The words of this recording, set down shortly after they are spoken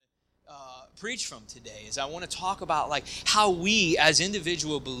preach from today is I want to talk about like how we as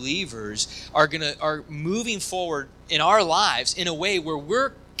individual believers are moving forward in our lives in a way where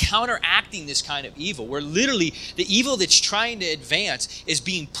we're counteracting this kind of evil, where literally the evil that's trying to advance is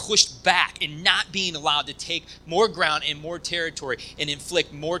being pushed back and not being allowed to take more ground and more territory and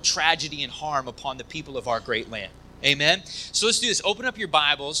inflict more tragedy and harm upon the people of our great land. Amen? So let's do this. Open up your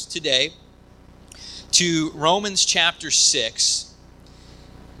Bibles today to Romans chapter 6.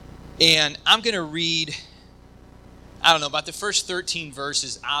 And I'm going to read, about the first 13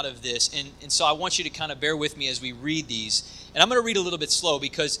 verses out of this. And so I want you to kind of bear with me as we read these. And I'm going to read a little bit slow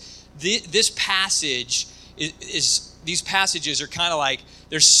because this passage these passages are kind of like,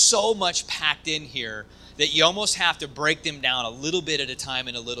 there's so much packed in here that you almost have to break them down a little bit at a time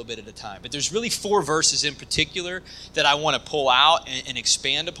and a little bit at a time. But there's really 4 verses in particular that I want to pull out and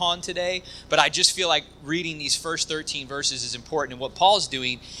expand upon today. But I just feel like reading these first 13 verses is important. And what Paul's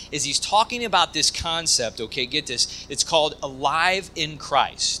doing is he's talking about this concept, okay, get this. It's called alive in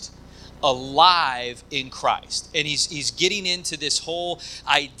Christ. Alive in Christ. And he's getting into this whole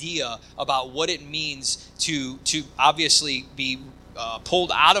idea about what it means to obviously be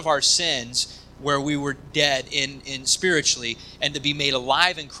pulled out of our sins where we were dead in spiritually, and to be made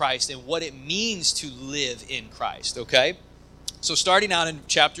alive in Christ, and what it means to live in Christ, okay? So starting out in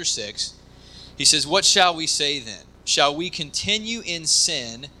chapter 6, he says, "What shall we say then? Shall we continue in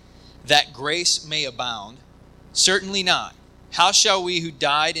sin that grace may abound? Certainly not. How shall we who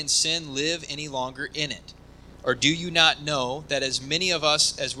died in sin live any longer in it? Or do you not know that as many of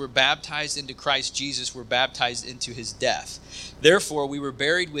us as were baptized into Christ Jesus were baptized into his death? Therefore we were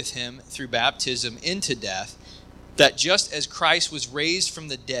buried with him through baptism into death, that just as Christ was raised from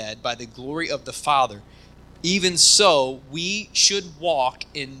the dead by the glory of the Father, even so we should walk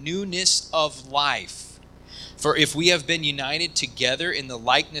in newness of life. For if we have been united together in the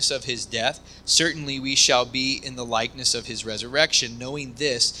likeness of his death, certainly we shall be in the likeness of his resurrection, knowing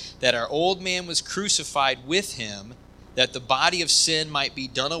this, that our old man was crucified with him, that the body of sin might be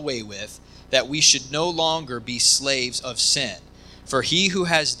done away with, that we should no longer be slaves of sin. For he who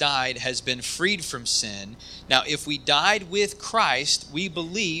has died has been freed from sin. Now if we died with Christ, we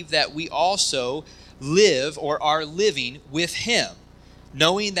believe that we also live or are living with him,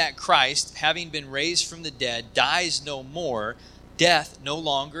 knowing that Christ, having been raised from the dead, dies no more, death no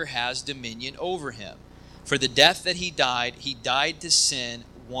longer has dominion over him. For the death that he died to sin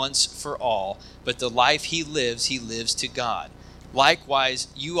once for all, but the life he lives to God. Likewise,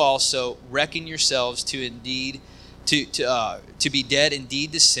 you also reckon yourselves to be dead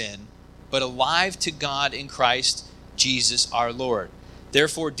indeed to sin, but alive to God in Christ Jesus our Lord.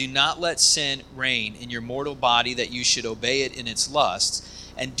 Therefore, do not let sin reign in your mortal body, that you should obey it in its lusts.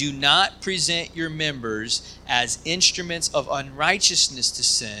 And do not present your members as instruments of unrighteousness to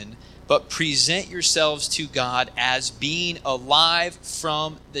sin, but present yourselves to God as being alive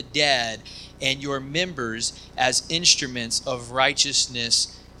from the dead, and your members as instruments of righteousness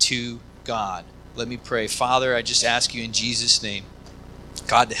to God." Let me pray. Father, I just ask you in Jesus' name,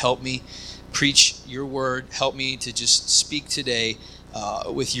 God, to help me preach your word. Help me to just speak today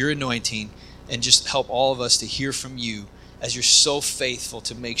with your anointing, and just help all of us to hear from you, as you're so faithful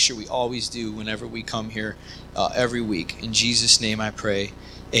to make sure we always do whenever we come here every week. In Jesus' name I pray,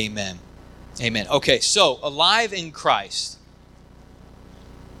 amen. Amen. Okay, so alive in Christ.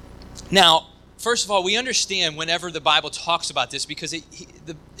 Now, first of all, we understand whenever the Bible talks about this, because in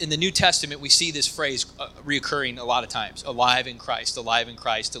the New Testament we see this phrase reoccurring a lot of times: alive in Christ, to live in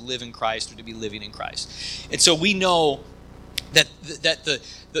Christ, to live in Christ, or to be living in Christ. And so we know that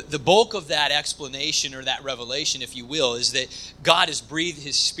the bulk of that explanation, or that revelation, if you will, is that God has breathed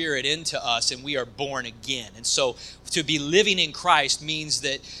his Spirit into us and we are born again. And so to be living in Christ means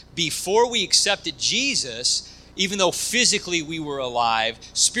that before we accepted Jesus, even though physically we were alive,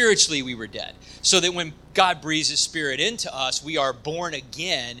 spiritually we were dead. So that when God breathes his Spirit into us, we are born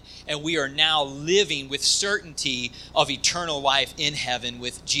again, and we are now living with certainty of eternal life in heaven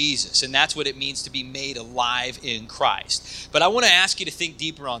with Jesus. And that's what it means to be made alive in Christ. But I want to ask you to think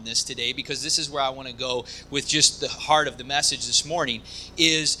deeper on this today, because this is where I want to go with just the heart of the message this morning,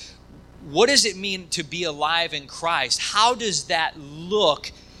 is what does it mean to be alive in Christ? How does that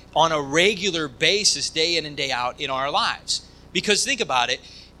look on a regular basis, day in and day out in our lives? Because think about it.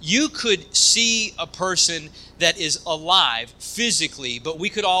 You could see a person that is alive physically, but we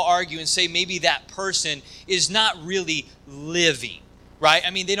could all argue and say maybe that person is not really living. right?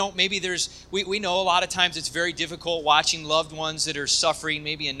 I mean, they don't, maybe we know a lot of times it's very difficult watching loved ones that are suffering,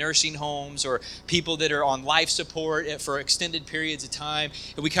 maybe in nursing homes or people that are on life support for extended periods of time.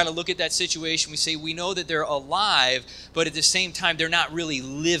 And we kind of look at that situation, we say, we know that they're alive, but at the same time, they're not really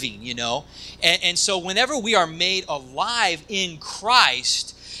living, And so whenever we are made alive in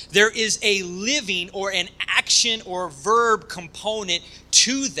Christ, there is a living or an action or verb component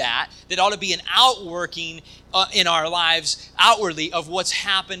to that ought to be an outworking in our lives outwardly of what's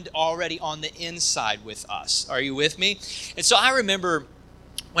happened already on the inside with us. Are you with me? And so I remember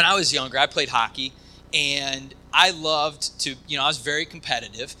when I was younger, I played hockey, and I loved to, I was very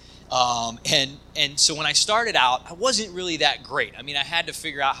competitive. And so when I started out, I wasn't really that great. I mean, I had to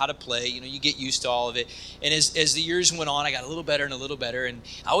figure out how to play. You get used to all of it. And as the years went on, I got a little better and a little better. And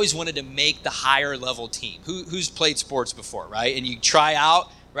I always wanted to make the higher level team. Who's played sports before, right? And you try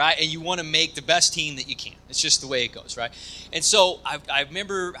out, right? And you want to make the best team that you can. It's just the way it goes, right? And so I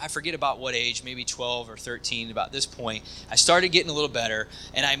remember, I forget about what age, maybe 12 or 13, about this point, I started getting a little better,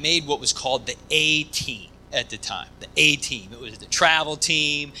 and I made what was called the A team. At the time, the A team. It was the travel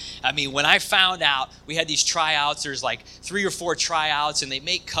team. I mean, when I found out we had these tryouts, there's like 3 or 4 tryouts, and they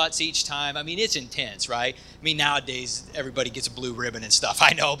make cuts each time. I mean, it's intense, right? I mean, nowadays everybody gets a blue ribbon and stuff.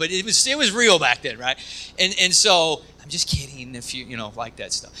 I know, but it was real back then, right? And so I'm just kidding if you like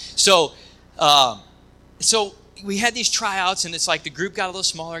that stuff. So we had these tryouts, and it's like the group got a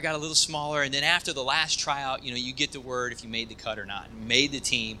little smaller, and then after the last tryout, you get the word if you made the cut or not, and made the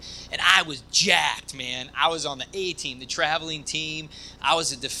team. And I was jacked, man. I was on the A team, the traveling team. I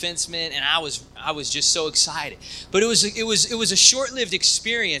was a defenseman, and I was just so excited. But it was a short-lived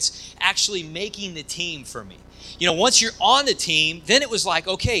experience actually making the team for me. Once you're on the team, then it was like,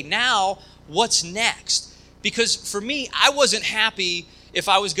 okay, now what's next? Because for me, I wasn't happy if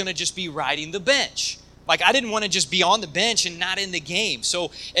I was going to just be riding the bench. Like, I didn't want to just be on the bench and not in the game.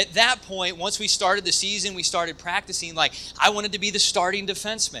 So at that point, once we started the season, we started practicing, I wanted to be the starting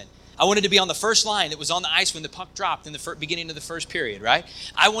defenseman. I wanted to be on the first line that was on the ice when the puck dropped in the beginning of the first period, right?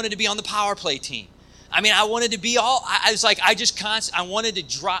 I wanted to be on the power play team. I mean, I wanted to be I was like, I wanted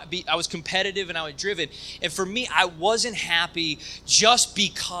to I was competitive and I was driven. And for me, I wasn't happy just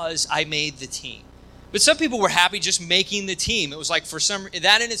because I made the team. But some people were happy just making the team. It was like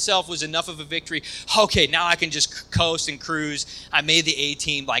that in itself was enough of a victory. Okay, now I can just coast and cruise. I made the A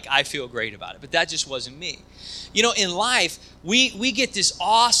team. I feel great about it. But that just wasn't me. In life, we get this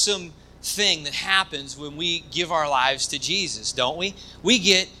awesome thing that happens when we give our lives to Jesus, don't we? We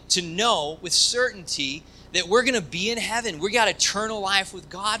get to know with certainty that we're going to be in heaven. We got eternal life with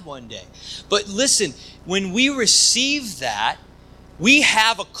God one day. But listen, when we receive that, we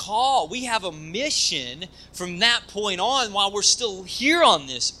have a call. We have a mission from that point on while we're still here on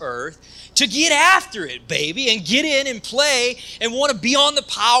this earth to get after it, baby, and get in and play and want to be on the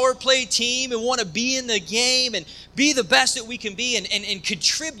power play team and want to be in the game and be the best that we can be and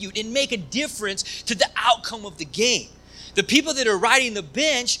contribute and make a difference to the outcome of the game. The people that are riding the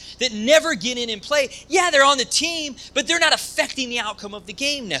bench that never get in and play, yeah, they're on the team, but they're not affecting the outcome of the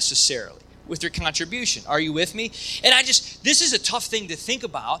game necessarily with their contribution. Are you with me? And this is a tough thing to think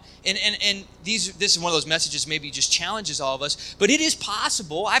about. And this is one of those messages maybe just challenges all of us. But it is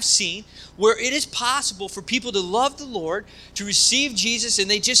possible, I've seen, where it is possible for people to love the Lord, to receive Jesus, and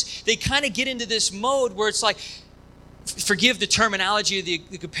they kind of get into this mode where it's like, forgive the terminology of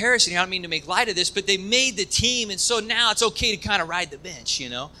the comparison. I don't mean to make light of this, but they made the team, and so now it's okay to kind of ride the bench,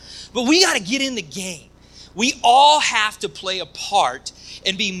 But we got to get in the game. We all have to play a part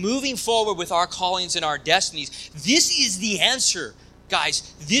and be moving forward with our callings and our destinies. This is the answer,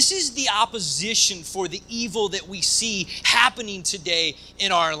 guys. This is the opposition for the evil that we see happening today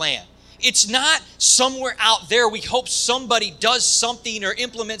in our land. It's not somewhere out there we hope somebody does something or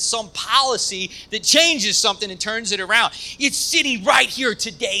implements some policy that changes something and turns it around. It's sitting right here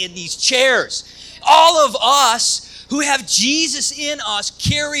today in these chairs. All of us who have Jesus in us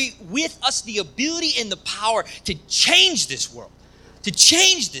carry with us the ability and the power to change this world, to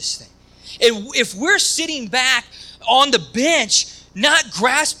change this thing. And if we're sitting back on the bench, not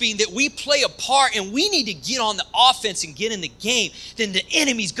grasping that we play a part and we need to get on the offense and get in the game, then the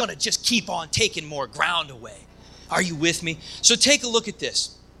enemy's going to just keep on taking more ground away. Are you with me? So take a look at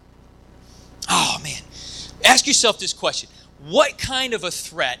this. Oh, man. Ask yourself this question. What kind of a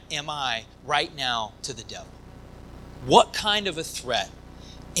threat am I right now to the devil? What kind of a threat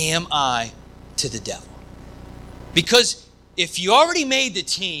am I to the devil? Because if you already made the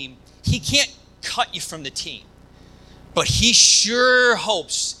team, he can't cut you from the team. But he sure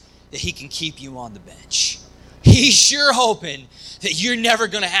hopes that he can keep you on the bench. He's sure hoping that you're never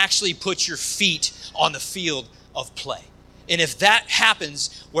going to actually put your feet on the field of play. And if that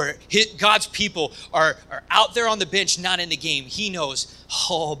happens where God's people are out there on the bench, not in the game, he knows,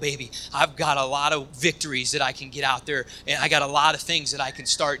 oh, baby, I've got a lot of victories that I can get out there, and I got a lot of things that I can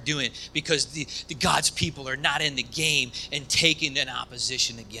start doing because the God's people are not in the game and taking an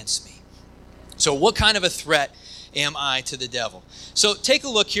opposition against me. So what kind of a threat am I to the devil? So take a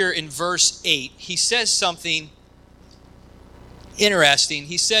look here in verse 8. He says something interesting.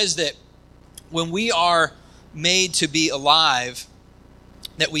 He says that when we are made to be alive,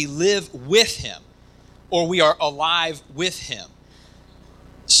 that we live with him, or we are alive with him.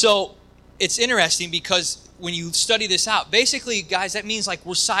 So it's interesting because when you study this out, basically, guys, that means like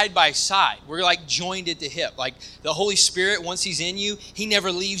we're side by side. We're like joined at the hip. Like the Holy Spirit, once he's in you, he never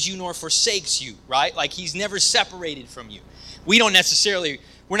leaves you nor forsakes you, right? Like he's never separated from you.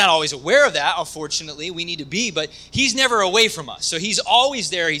 We're not always aware of that, unfortunately. We need to be, but he's never away from us. So he's always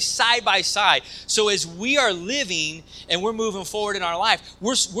there. He's side by side. So as we are living and we're moving forward in our life,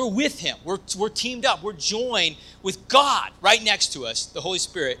 we're with him. We're teamed up. We're joined with God right next to us, the Holy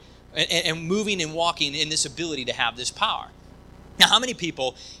Spirit, and moving and walking in this ability to have this power. Now, how many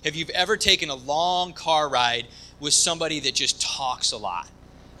people have you ever taken a long car ride with somebody that just talks a lot?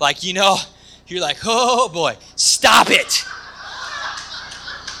 Like, you're like, oh boy, stop it.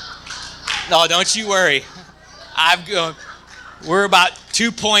 No, don't you worry. We're about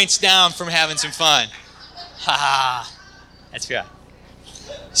 2 points down from having some fun. Ha ha. That's good.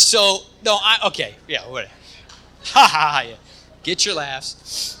 So, no, okay. Yeah, whatever. Ha ha. Yeah. Get your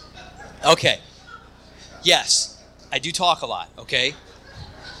laughs. Okay. Yes, I do talk a lot, okay?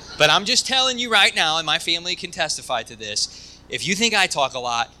 But I'm just telling you right now, and my family can testify to this, if you think I talk a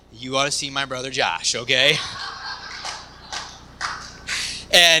lot, you ought to see my brother Josh, okay?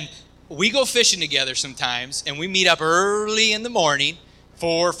 And we go fishing together sometimes, and we meet up early in the morning,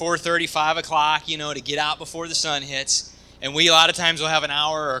 4:30, 5 o'clock, to get out before the sun hits. And we a lot of times will have an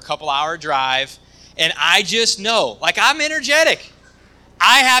hour or a couple hour drive. And I just know, like I'm energetic.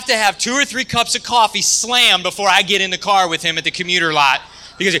 I have to have 2 or 3 cups of coffee slammed before I get in the car with him at the commuter lot.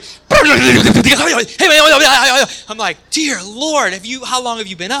 Because I'm like, dear Lord, how long have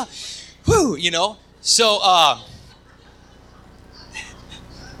you been up? Whew, So,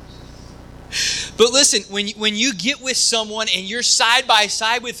 but listen, when you get with someone and you're side by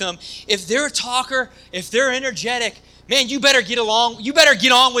side with them, if they're a talker, if they're energetic, man, you better get along. You better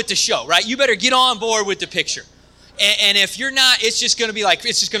get on with the show, right? You better get on board with the picture. And if you're not, it's just going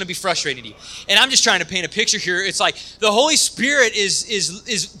to be frustrating to you. And I'm just trying to paint a picture here. It's like the Holy Spirit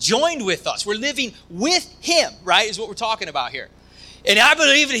is joined with us. We're living with him, right? Is what we're talking about here. And I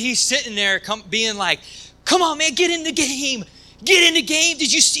believe that he's sitting there being like, come on, man, get in the game. Get in the game.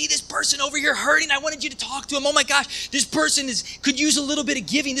 Did you see this person over here hurting? I wanted you to talk to him. Oh my gosh, this person could use a little bit of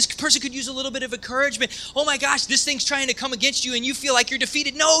giving. This person could use a little bit of encouragement. Oh my gosh, this thing's trying to come against you and you feel like you're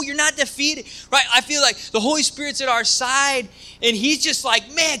defeated. No, you're not defeated, right? I feel like the Holy Spirit's at our side and he's just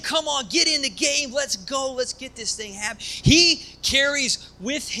like, man, come on, get in the game. Let's go. Let's get this thing happening. He carries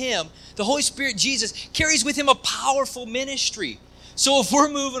with him, the Holy Spirit, Jesus, carries with him a powerful ministry. So if we're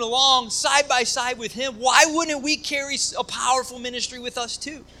moving along side by side with him, why wouldn't we carry a powerful ministry with us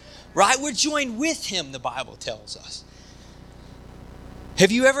too? Right? We're joined with him, the Bible tells us. Have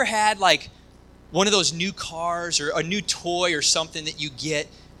you ever had like one of those new cars or a new toy or something that you get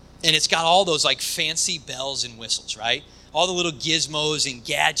and it's got all those like fancy bells and whistles, right? All the little gizmos and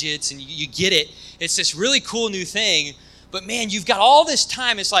gadgets and you get it. It's this really cool new thing, but man, you've got all this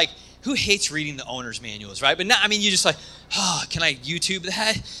time. It's like, who hates reading the owner's manuals, right? But you just like, oh, can I YouTube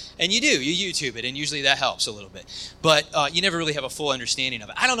that? And you do. You YouTube it, and usually that helps a little bit. But you never really have a full understanding of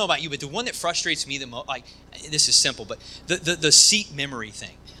it. I don't know about you, but the one that frustrates me the most, like, this is simple, but the seat memory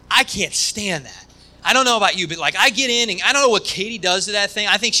thing. I can't stand that. I don't know about you, but like I get in, and I don't know what Katie does to that thing.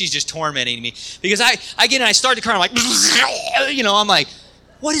 I think she's just tormenting me. Because I get in, I start the car, and I'm like, I'm like,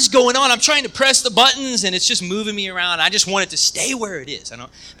 what is going on? I'm trying to press the buttons and it's just moving me around. I just want it to stay where it is.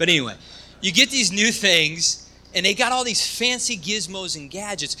 But anyway, you get these new things and they got all these fancy gizmos and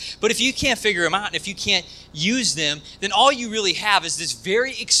gadgets. But if you can't figure them out and if you can't use them, then all you really have is this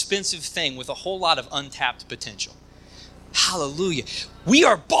very expensive thing with a whole lot of untapped potential. Hallelujah. We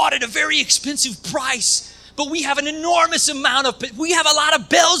are bought at a very expensive price, but we have an enormous we have a lot of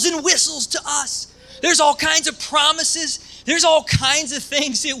bells and whistles to us. There's all kinds of promises. There's all kinds of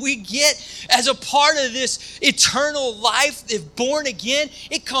things that we get as a part of this eternal life. If born again,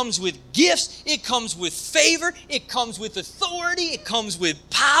 it comes with gifts. It comes with favor. It comes with authority. It comes with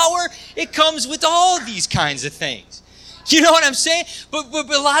power. It comes with all these kinds of things. You know what I'm saying? But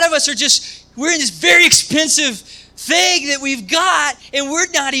a lot of us we're in this very expensive thing that we've got, and we're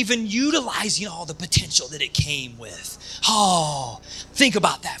not even utilizing all the potential that it came with. Oh, think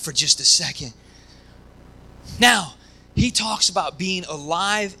about that for just a second. Now, he talks about being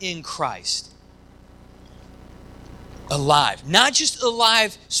alive in Christ. Alive. Not just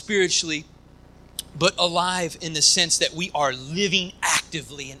alive spiritually, but alive in the sense that we are living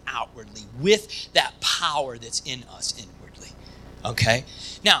actively and outwardly with that power that's in us inwardly. Okay?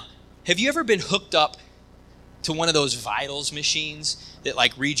 Now, have you ever been hooked up to one of those vitals machines that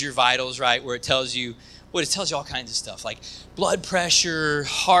like reads your vitals, right? Where it tells you all kinds of stuff like blood pressure,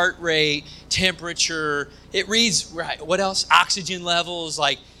 heart rate, temperature. It reads, right, what else? Oxygen levels.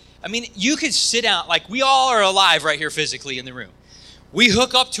 You could sit down, like we all are alive right here physically in the room. We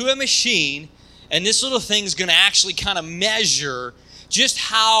hook up to a machine, and this little thing's going to actually kind of measure just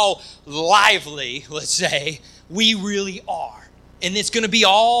how lively, let's say, we really are. And it's going to be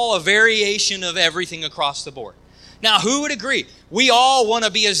all a variation of everything across the board. Now, who would agree? We all want to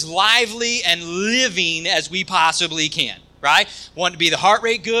be as lively and living as we possibly can, right? Want to be the heart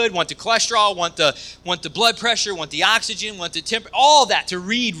rate good, want the cholesterol, want the blood pressure, want the oxygen, want the temperature, all that to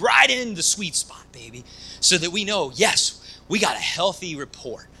read right in the sweet spot, baby, so that we know, yes, we got a healthy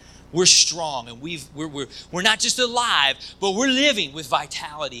report. We're strong, and we're not just alive, but we're living with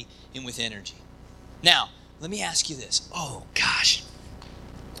vitality and with energy. Now, let me ask you this. Oh, gosh.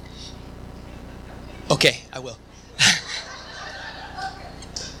 Okay, I will.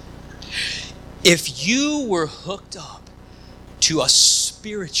 If you were hooked up to a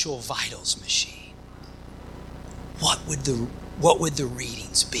spiritual vitals machine, what would the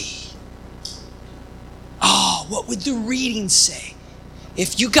readings be? Oh, what would the readings say?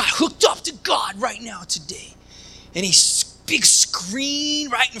 If you got hooked up to God right now today, and a big screen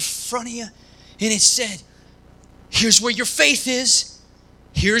right in front of you, and it said, here's where your faith is.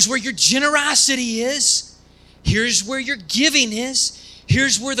 Here's where your generosity is. Here's where your giving is.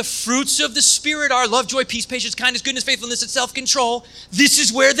 Here's where the fruits of the Spirit are: love, joy, peace, patience, kindness, goodness, faithfulness, and self-control. This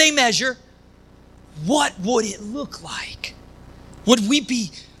is where they measure. What would it look like? Would we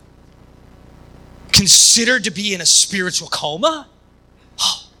be considered to be in a spiritual coma?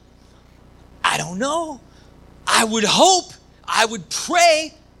 Oh, I don't know. I would hope, I would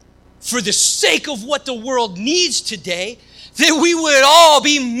pray, for the sake of what the world needs today, that we would all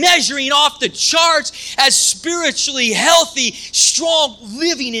be measuring off the charts as spiritually healthy, strong,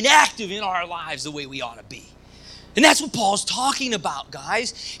 living, and active in our lives the way we ought to be. And that's what Paul's talking about,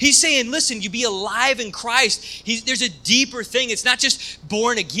 guys. He's saying, listen, you be alive in Christ. There's a deeper thing. It's not just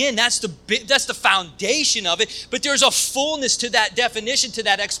born again. That's the foundation of it. But there's a fullness to that definition, to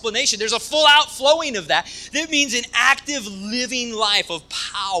that explanation. There's a full outflowing of that. That means an active living life of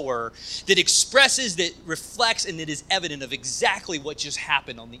power that expresses, that reflects, and that is evident of exactly what just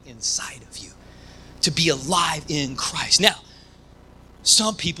happened on the inside of you. To be alive in Christ. Now,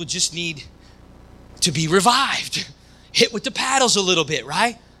 some people just need to be revived, hit with the paddles a little bit,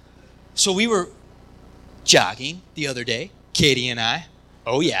 right? So we were jogging the other day, Katie and I.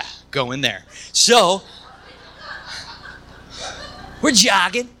 Oh yeah, going there. So we're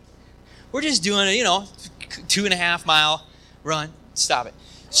jogging. We're just doing a 2.5 mile run. Stop it.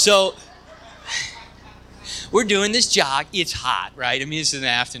 So we're doing this jog. It's hot, right? I mean, it's in the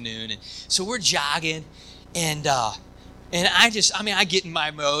afternoon. And so we're jogging, and I get in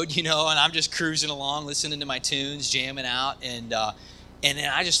my mode, and I'm just cruising along, listening to my tunes, jamming out, and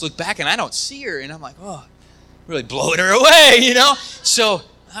then I just look back and I don't see her, and I'm like, oh, really blowing her away, So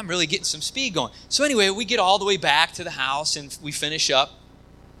I'm really getting some speed going. So anyway, we get all the way back to the house and we finish up,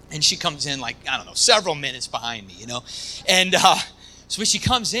 and she comes in several minutes behind me, And so when she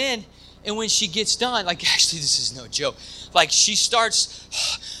comes in, and when she gets done, actually this is no joke, she starts,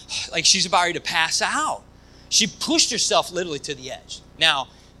 she's about ready to pass out. She pushed herself literally to the edge. Now,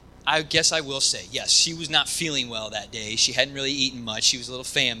 I guess I will say, yes, she was not feeling well that day. She hadn't really eaten much. She was a little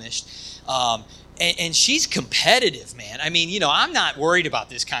famished. And she's competitive, man. I mean, I'm not worried about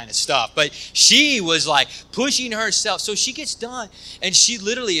this kind of stuff, but she was pushing herself. So she gets done, and she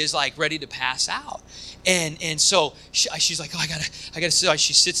literally is ready to pass out. And so she's like, oh, I gotta. So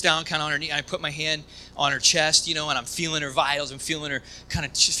she sits down kind of on her knee. I put my hand on her chest, and I'm feeling her vitals. I'm feeling her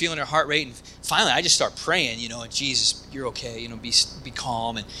feeling her heart rate. And finally, I just start praying, Jesus, you're okay. Be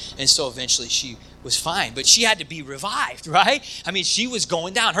calm. And so eventually she was fine, but she had to be revived, right? I mean, she was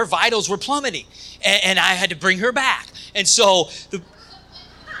going down. Her vitals were plummeting, and I had to bring her back. And so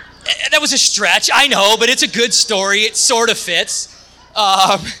that was a stretch, I know, but it's a good story. It sort of fits.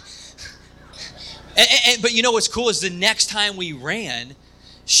 But what's cool is the next time we ran,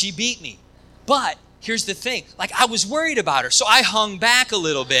 she beat me. But here's the thing. Like, I was worried about her, so I hung back a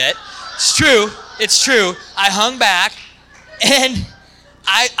little bit. It's true. It's true. I hung back, and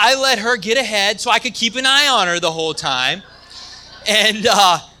I let her get ahead so I could keep an eye on her the whole time.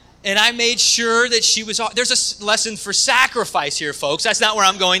 And I made sure that she was, there's a lesson for sacrifice here, folks. That's not where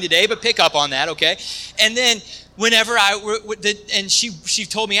I'm going today, but pick up on that, okay? And then whenever she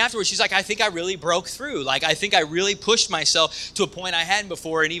told me afterwards, she's like, I think I really broke through. Like, I think I really pushed myself to a point I hadn't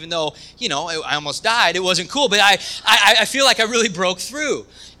before. And even though, I almost died, it wasn't cool, but I feel like I really broke through.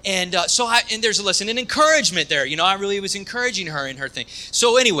 And and there's a lesson in encouragement there. I really was encouraging her in her thing.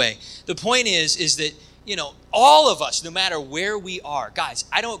 So anyway, the point is that, all of us, no matter where we are, guys,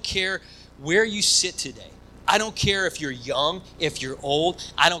 I don't care where you sit today. I don't care if you're young, if you're old.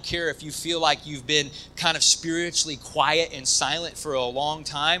 I don't care if you feel like you've been kind of spiritually quiet and silent for a long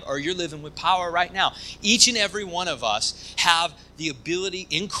time, or you're living with power right now. Each and every one of us have the ability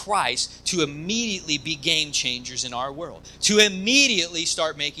in Christ to immediately be game changers in our world, to immediately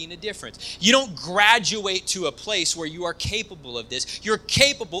start making a difference. You don't graduate to a place where you are capable of this. You're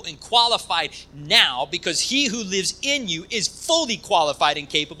capable and qualified now because he who lives in you is fully qualified and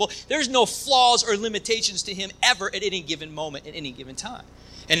capable. There's no flaws or limitations to him ever at any given moment, at any given time.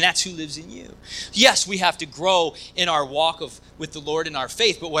 And that's who lives in you. Yes, we have to grow in our walk with the Lord in our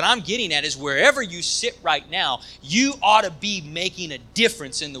faith, but what I'm getting at is wherever you sit right now, you ought to be making a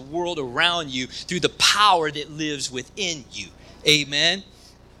difference in the world around you through the power that lives within you. Amen?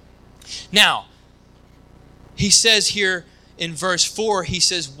 Now, he says here in verse 4, he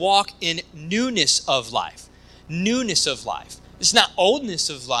says, walk in newness of life. Newness of life. It's not oldness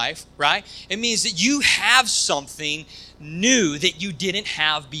of life, right? It means that you have something new that you didn't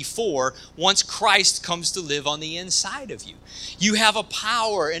have before once Christ comes to live on the inside of you. You have a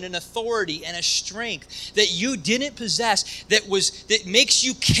power and an authority and a strength that you didn't possess that makes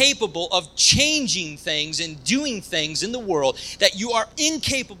you capable of changing things and doing things in the world that you are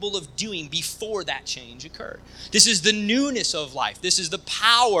incapable of doing before that change occurred. This is the newness of life. This is the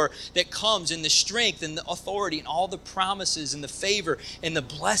power that comes in the strength and the authority and all the promises and the favor and the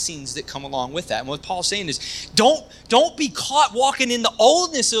blessings that come along with that. And what Paul's saying is, don't be caught walking in the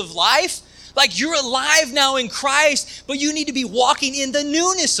oldness of life. Like, you're alive now in Christ, but you need to be walking in the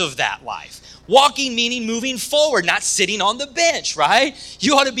newness of that life. Walking meaning moving forward, not sitting on the bench, right?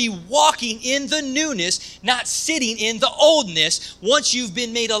 You ought to be walking in the newness, not sitting in the oldness once you've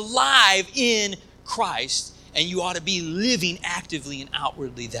been made alive in Christ, and you ought to be living actively and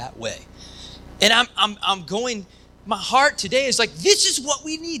outwardly that way. And I'm going, my heart today is like, this is what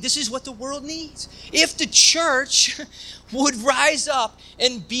we need. This is what the world needs. If the church would rise up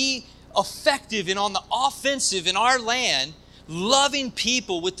and be effective and on the offensive in our land, loving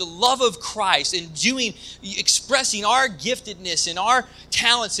people with the love of Christ and expressing our giftedness and our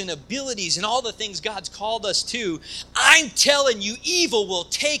talents and abilities and all the things God's called us to, I'm telling you, evil will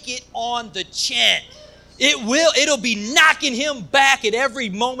take it on the chin. It'll be knocking him back at every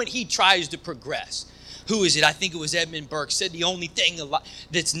moment he tries to progress. Who is it? I think it was Edmund Burke said the only thing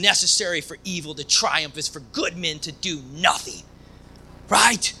that's necessary for evil to triumph is for good men to do nothing.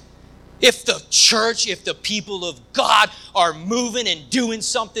 Right? If the church, if the people of God are moving and doing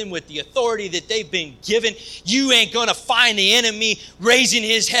something with the authority that they've been given, you ain't going to find the enemy raising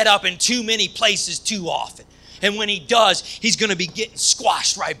his head up in too many places too often. And when he does, he's going to be getting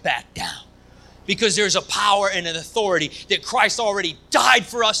squashed right back down. Because there's a power and an authority that Christ already died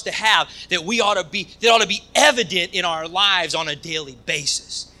for us to have that ought to be evident in our lives on a daily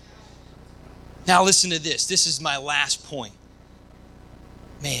basis. Now listen to this. This is my last point.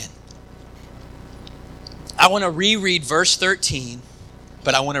 Man, I want to reread verse 13,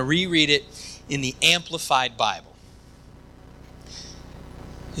 but I want to reread it in the Amplified Bible.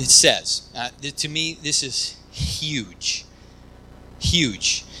 It says, to me, this is huge.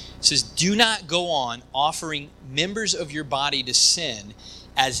 Huge. It says, do not go on offering members of your body to sin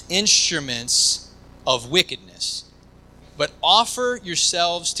as instruments of wickedness, but offer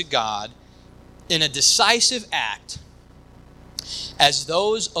yourselves to God in a decisive act as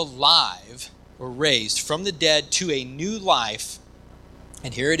those alive or raised from the dead to a new life.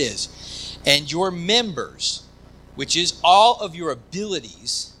 And here it is. And your members, which is all of your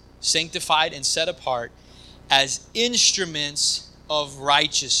abilities, sanctified and set apart as instruments of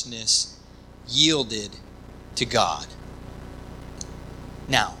righteousness yielded to God.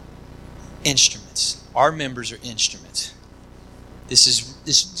 Now, instruments. Our members are instruments. This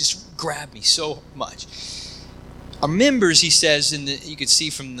just grabbed me so much. Our members, he says, you could see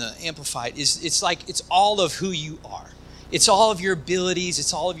from the Amplified, it's all of who you are. It's all of your abilities.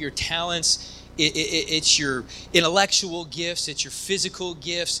 It's all of your talents. it's your intellectual gifts, it's your physical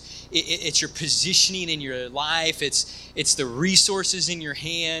gifts, it's your positioning in your life, it's the resources in your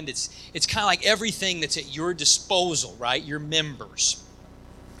hand, it's kind of like everything that's at your disposal, right? Your members.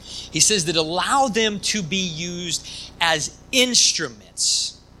 He says that allow them to be used as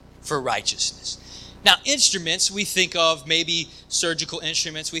instruments for righteousness. Now, instruments, we think of maybe surgical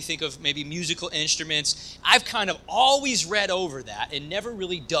instruments, we think of maybe musical instruments. I've kind of always read over that and never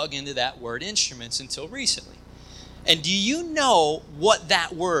really dug into that word instruments until recently. And do you know what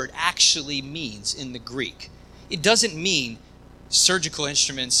that word actually means in the Greek? It doesn't mean surgical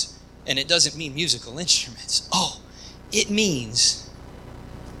instruments and it doesn't mean musical instruments. Oh, it means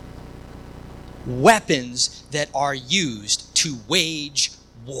weapons that are used to wage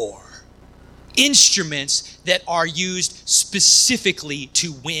war. Instruments that are used specifically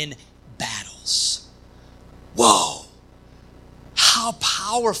to win battles. Whoa! How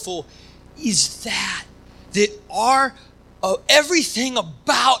powerful is that? That our everything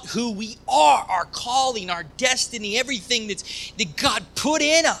about who we are, our calling, our destiny, everything that God put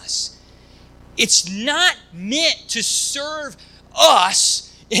in us, it's not meant to serve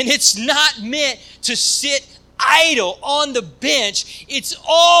us, and it's not meant to sit idle on the bench. It's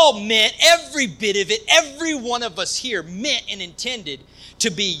all meant, every bit of it, every one of us here, meant and intended to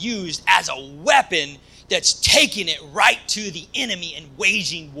be used as a weapon that's taking it right to the enemy and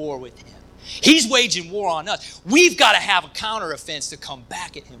waging war with him. He's waging war on us. We've got to have a counteroffense to come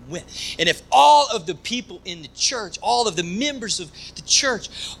back at him with. And if all of the people in the church, all of the members of the church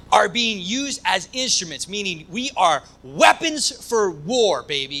are being used as instruments, meaning we are weapons for war,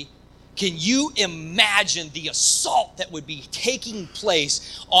 baby, can you imagine the assault that would be taking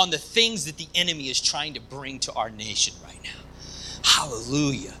place on the things that the enemy is trying to bring to our nation right now?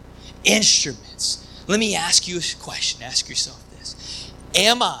 Hallelujah. Instruments. Let me ask you a question. Ask yourself this.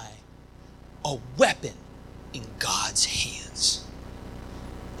 Am I a weapon in God's hands?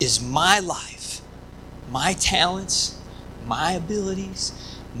 Is my life, my talents, my abilities,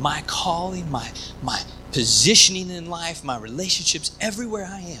 my calling, my positioning in life, my relationships, everywhere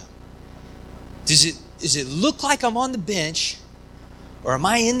I am, does it look like I'm on the bench, or am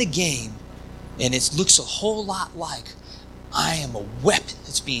I in the game and it looks a whole lot like I am a weapon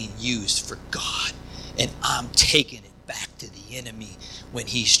that's being used for God and I'm taking it back to the enemy when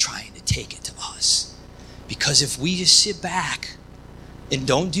he's trying to take it to us? Because if we just sit back and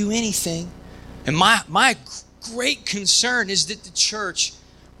don't do anything, and my great concern is that the church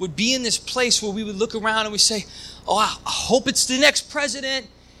would be in this place where we would look around and we say, oh, I hope it's the next president.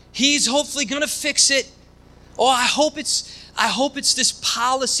 He's hopefully going to fix it. Oh, I hope it's this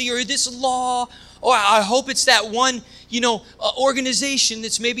policy or this law. Or I hope it's that one, organization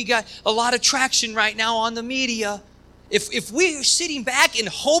that's maybe got a lot of traction right now on the media. If we're sitting back and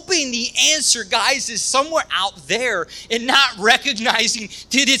hoping the answer, guys, is somewhere out there and not recognizing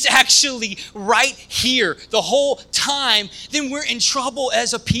that it's actually right here the whole time, then we're in trouble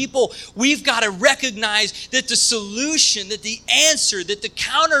as a people. We've got to recognize that the solution, that the answer, that the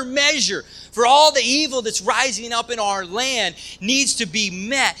countermeasure for all the evil that's rising up in our land needs to be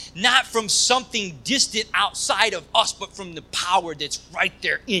met, not from something distant outside of us, but from the power that's right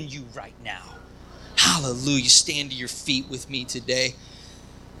there in you right now. Hallelujah. Stand to your feet with me today.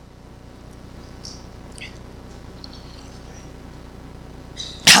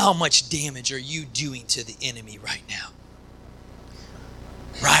 How much damage are you doing to the enemy right now?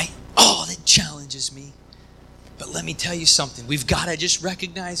 Right? Oh, that challenges me. But let me tell you something. We've got to just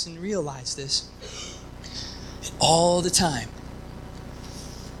recognize and realize this. And all the time.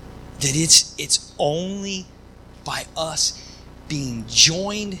 That it's only by us being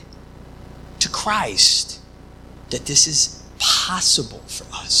joined to Christ that this is possible for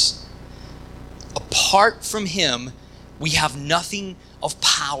us. Apart from him, we have nothing of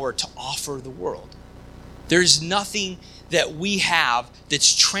power to offer the world. There's nothing that we have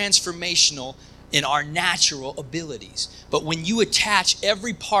that's transformational in our natural abilities. But when you attach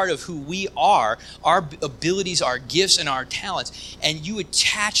every part of who we are, our abilities, our gifts, and our talents, and you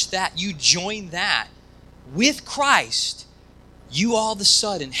attach that, you join that with Christ, you all of a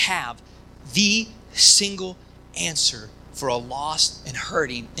sudden have the single answer for a lost and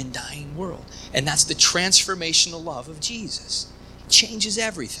hurting and dying world. And that's the transformational love of Jesus. It changes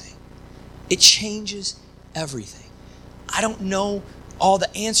everything. It changes everything. I don't know all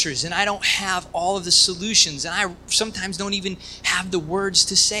the answers, and I don't have all of the solutions, and I sometimes don't even have the words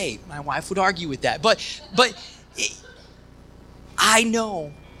to say. My wife would argue with that. But I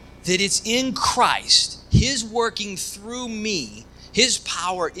know that it's in Christ, his working through me, his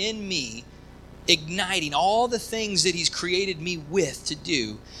power in me, igniting all the things that he's created me with to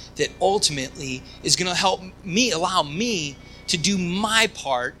do that ultimately is going to help me, allow me to do my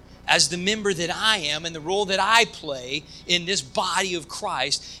part as the member that I am and the role that I play in this body of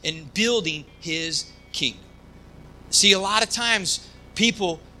Christ in building his kingdom. See, a lot of times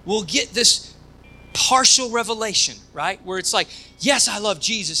people will get this partial revelation, right? Where it's like, yes, I love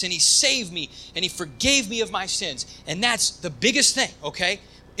Jesus and he saved me and he forgave me of my sins. And that's the biggest thing, okay?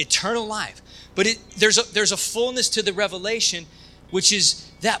 Eternal life. But there's a fullness to the revelation, which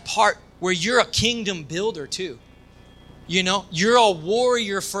is that part where you're a kingdom builder too. You know, you're a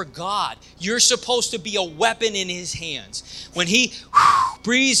warrior for God. You're supposed to be a weapon in his hands. When he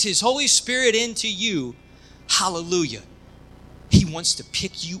breathes his Holy Spirit into you, hallelujah, he wants to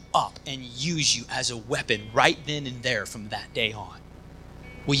pick you up and use you as a weapon right then and there from that day on.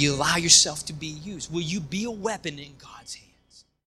 Will you allow yourself to be used? Will you be a weapon in God's hands?